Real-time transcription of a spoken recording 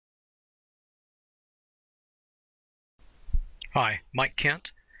Hi, Mike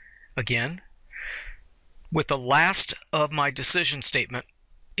Kent again with the last of my decision statement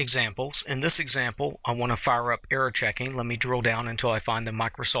examples. In this example, I want to fire up error checking. Let me drill down until I find the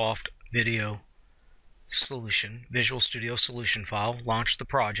Microsoft Video Solution, Visual Studio Solution file, launch the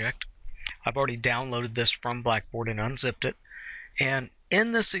project. I've already downloaded this from Blackboard and unzipped it. And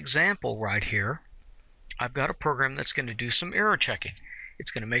in this example right here, I've got a program that's going to do some error checking.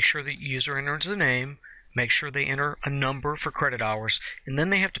 It's going to make sure the user enters the name, make sure they enter a number for credit hours, and then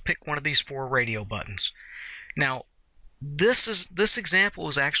they have to pick one of these 4 radio buttons. Now, this example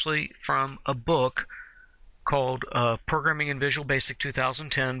is actually from a book called Programming in Visual Basic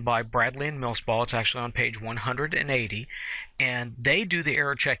 2010 by Bradley and Millspaugh. It's actually on page 180, and they do the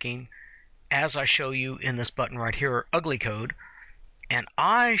error checking as I show you in this button right here, Ugly Code. And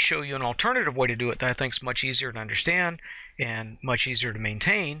I show you an alternative way to do it that I think is much easier to understand and much easier to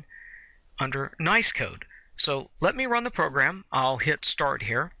maintain under Nice Code. So let me run the program. I'll hit start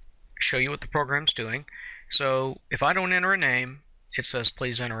here, show you what the program's doing. So if I don't enter a name, it says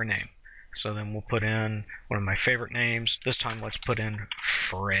please enter a name. So then we'll put in one of my favorite names. This time let's put in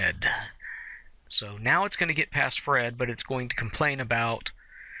Fred. So now it's going to get past Fred, but it's going to complain about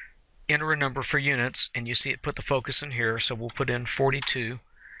enter a number for units, and you see it put the focus in here, so we'll put in 42.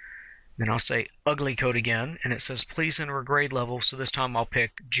 Then I'll say Ugly Code again, and it says please enter a grade level, so this time I'll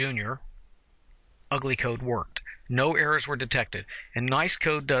pick Junior. Ugly Code worked. No errors were detected, and Nice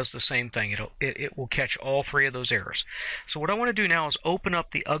Code does the same thing. It will catch all 3 of those errors. So what I want to do now is open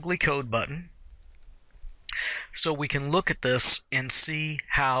up the Ugly Code button so we can look at this and see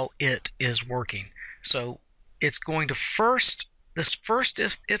how it is working. So it's going to this first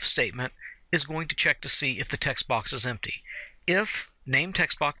if statement is going to check to see if the text box is empty. If name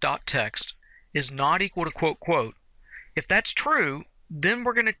textbox.text is not equal to quote quote, if that's true, then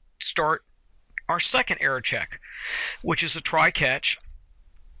we're going to start our second error check, which is a try catch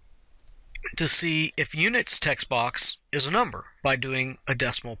to see if units text box is a number by doing a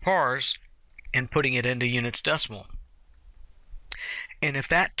decimal parse and putting it into units decimal. And if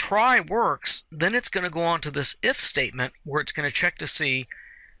that try works, then it's going to go on to this if statement where it's going to check to see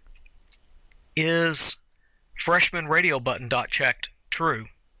is freshman radio button dot checked true,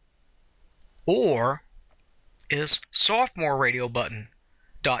 or is sophomore radio button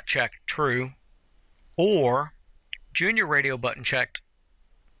dot checked true, or junior radio button checked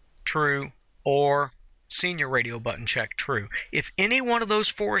true, or senior radio button checked true. If any one of those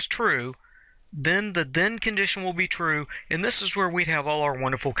 4 is true, then the then condition will be true, and this is where we'd have all our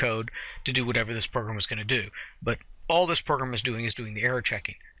wonderful code to do whatever this program is going to do. But all this program is doing the error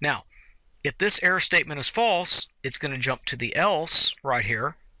checking. Now, if this error statement is false, it's going to jump to the else right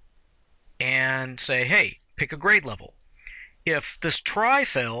here and say, hey, pick a grade level. If this try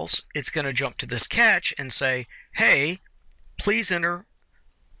fails, it's going to jump to this catch and say, hey, please enter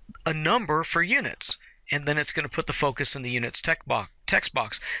a number for units. And then it's going to put the focus in the units text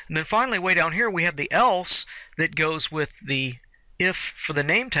box. And then finally, way down here, we have the else that goes with the if for the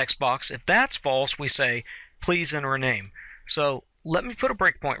name text box. If that's false, we say, please enter a name. So let me put a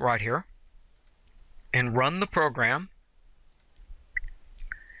breakpoint right here and run the program.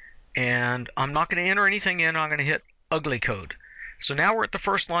 And I'm not going to enter anything in. I'm going to hit Ugly Code. So now we're at the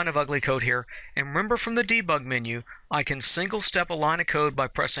first line of Ugly Code here. And remember, from the debug menu, I can single step a line of code by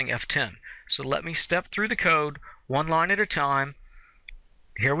pressing F10. So let me step through the code one line at a time.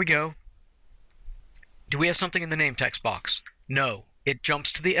 Here we go. Do we have something in the name text box? No. It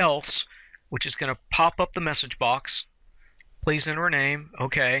jumps to the else, which is going to pop up the message box. Please enter a name.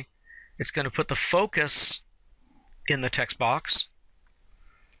 Okay. It's going to put the focus in the text box.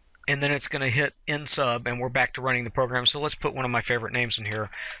 And then it's going to hit end sub, and we're back to running the program. So let's put one of my favorite names in here.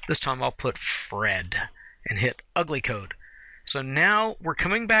 This time I'll put Fred and hit Ugly Code. So now we're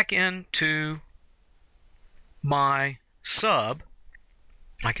coming back into my sub.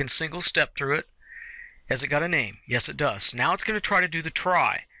 I can single step through it. Has it got a name? Yes, it does. Now it's going to try to do the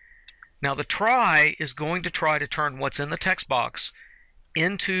try. Now the try is going to try to turn what's in the text box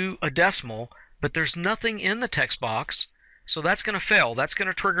into a decimal, but there's nothing in the text box, so that's going to fail. That's going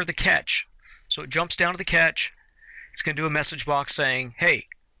to trigger the catch. So it jumps down to the catch. It's going to do a message box saying, hey,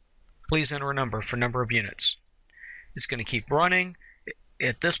 please enter a number for number of units. It's going to keep running.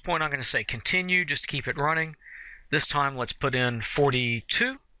 At this point, I'm going to say continue just to keep it running. This time, let's put in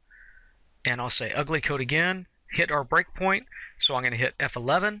 42, and I'll say Ugly Code again, hit our breakpoint. So I'm going to hit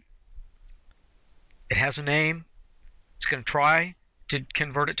F11. It has a name. It's going to try to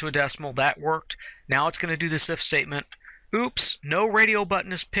convert it to a decimal. That worked. Now it's going to do this if statement. Oops, no radio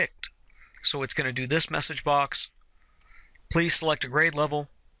button is picked. So it's going to do this message box. Please select a grade level,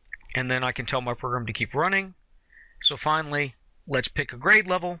 and then I can tell my program to keep running. So finally, let's pick a grade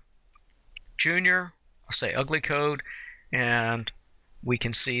level, junior, I'll say ugly code, and we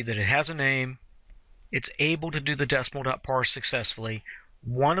can see that it has a name. It's able to do the decimal.parse successfully.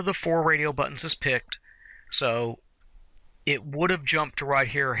 One of the 4 radio buttons is picked, so it would have jumped to right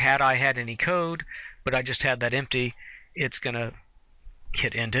here had I had any code, but I just had that empty. It's going to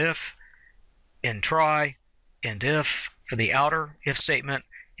hit end if, end try, end if for the outer if statement,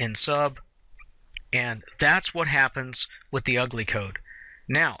 end sub, and that's what happens with the ugly code.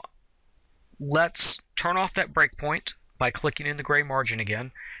 Now, let's turn off that breakpoint by clicking in the gray margin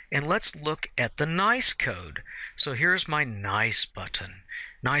again, and let's look at the nice code. So here's my nice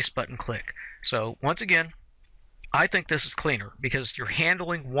button click. So once again, I think this is cleaner because you're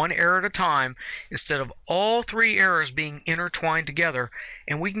handling one error at a time instead of all 3 errors being intertwined together.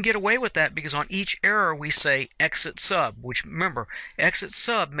 And we can get away with that because on each error we say exit sub, which remember, exit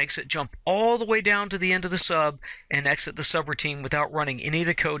sub makes it jump all the way down to the end of the sub and exit the subroutine without running any of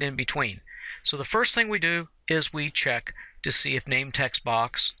the code in between. So the first thing we do is we check to see if name text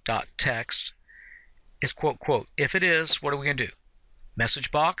box dot text is quote quote. If it is, what are we going to do?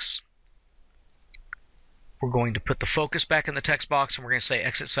 Message box. We're going to put the focus back in the text box and we're going to say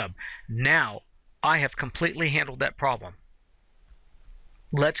exit sub. Now, I have completely handled that problem.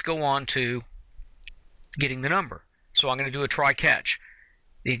 Let's go on to getting the number. So I'm going to do a try catch.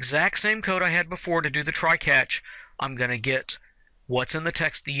 The exact same code I had before to do the try catch. I'm going to get what's in the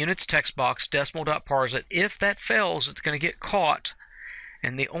text, the units text box, decimal.parse it. If that fails, it's going to get caught.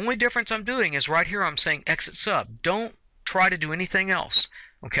 And the only difference I'm doing is right here I'm saying exit sub. Don't try to do anything else.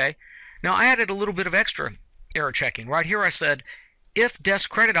 Okay? Now I added a little bit of extra error checking. Right here I said if desk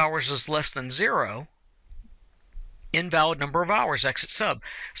credit hours is less than 0, invalid number of hours, exit sub.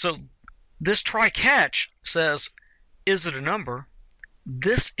 So this try catch says, is it a number?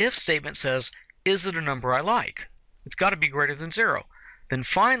 This if statement says, is it a number I like? It's got to be greater than 0. Then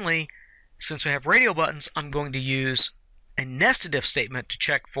finally, since we have radio buttons, I'm going to use a nested if statement to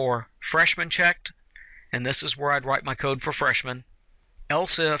check for freshman checked, and this is where I'd write my code for freshman.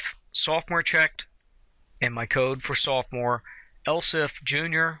 Else if sophomore checked, and my code for sophomore. Else if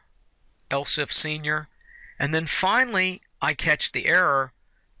junior, else if senior, and then finally I catch the error.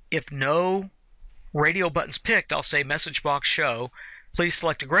 If no radio buttons picked, I'll say message box show, please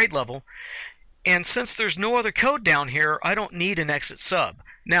select a grade level. And since there's no other code down here, I don't need an exit sub.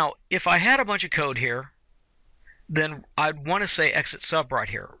 Now, if I had a bunch of code here, then I'd want to say exit sub right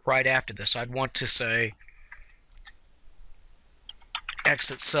here, right after this. I'd want to say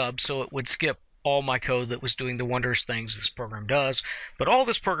exit sub, so it would skip all my code that was doing the wondrous things this program does. But all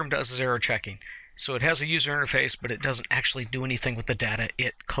this program does is error checking. So it has a user interface, but it doesn't actually do anything with the data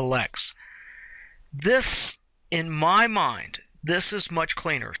it collects. This, in my mind, this is much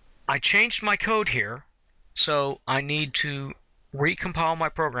cleaner. I changed my code here, so I need to recompile my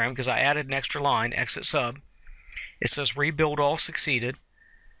program because I added an extra line, exit sub. It says rebuild all succeeded.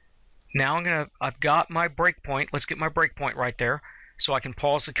 Now I've got my breakpoint. Let's get my breakpoint right there so I can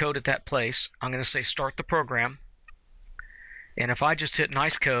pause the code at that place. I'm going to say start the program. And if I just hit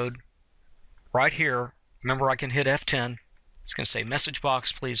nice code right here, remember I can hit F10. It's going to say message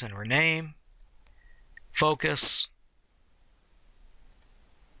box, please enter a name, focus,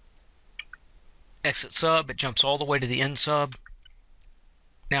 exit sub. It jumps all the way to the end sub.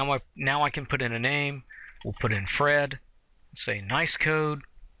 Now I can put in a name. We'll put in Fred, say nice code,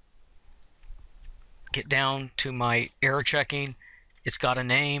 get down to my error checking. It's got a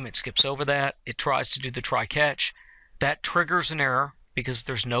name, it skips over that, it tries to do the try catch. That triggers an error because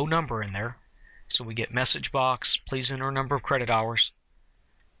there's no number in there. So we get message box, please enter a number of credit hours.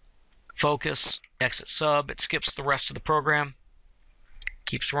 Focus, exit sub, it skips the rest of the program,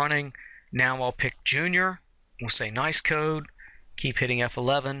 keeps running. Now I'll pick junior, we'll say nice code, keep hitting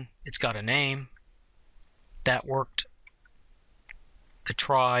F11, it's got a name. That worked. The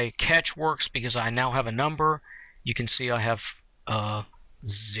try catch works because I now have a number. You can see I have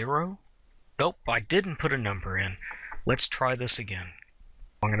 0. Nope, I didn't put a number in. Let's try this again.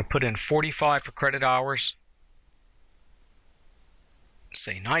 I'm going to put in 45 for credit hours.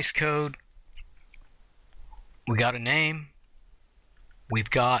 Say nice code. We got a name. We've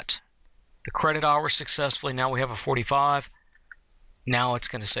got the credit hours successfully. Now we have a 45. Now it's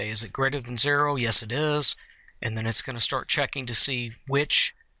going to say, is it greater than 0? Yes, it is. And then it's going to start checking to see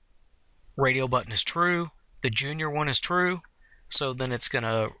which radio button is true. The junior one is true. So then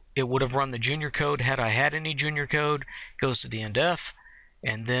it would have run the junior code had I had any junior code. Goes to the end if.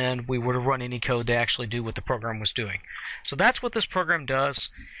 And then we would have run any code to actually do what the program was doing. So that's what this program does.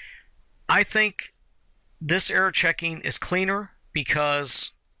 I think this error checking is cleaner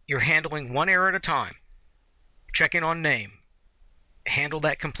because you're handling one error at a time. Checking on name. handle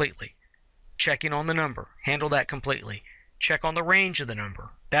that completely. Checking on the number, handle that completely. Check on the range of the number,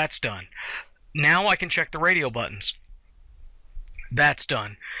 that's done. Now I can check the radio buttons. That's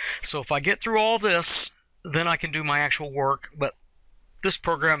done. So if I get through all this, then I can do my actual work, but this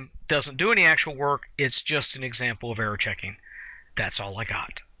program doesn't do any actual work. It's just an example of error checking. That's all I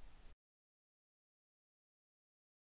got.